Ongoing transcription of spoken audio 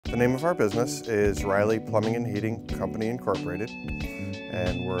The name of our business is Riley Plumbing and Heating Company Incorporated,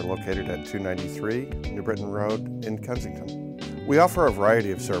 and we're located at 293 New Britain Road in Kensington. We offer a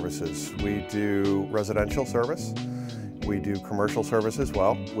variety of services. We do residential service, we do commercial service as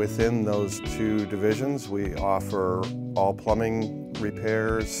well. Within those two divisions, we offer all plumbing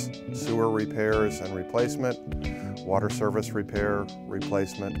repairs, sewer repairs and replacement, water service repair,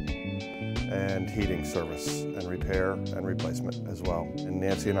 replacement, and heating service and repair and replacement as well. And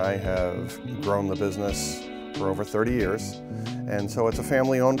Nancy and I have grown the business for over 30 years, and so it's a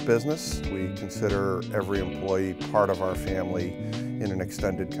family-owned business. We consider every employee part of our family in an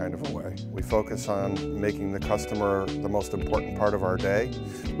extended kind of a way. We focus on making the customer the most important part of our day.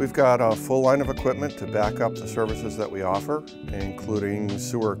 We've got a full line of equipment to back up the services that we offer, including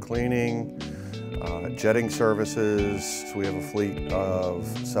sewer cleaning, jetting services. We have a fleet of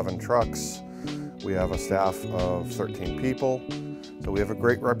 7 trucks. We have a staff of 13 people. So we have a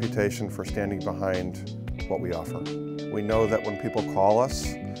great reputation for standing behind what we offer. We know that when people call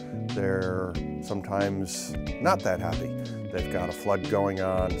us, they're sometimes not that happy. They've got a flood going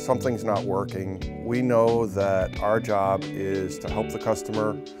on, something's not working. We know that our job is to help the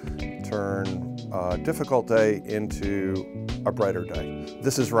customer turn a difficult day into a brighter day.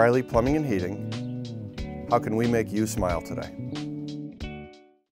 This is Riley Plumbing and Heating. How can we make you smile today?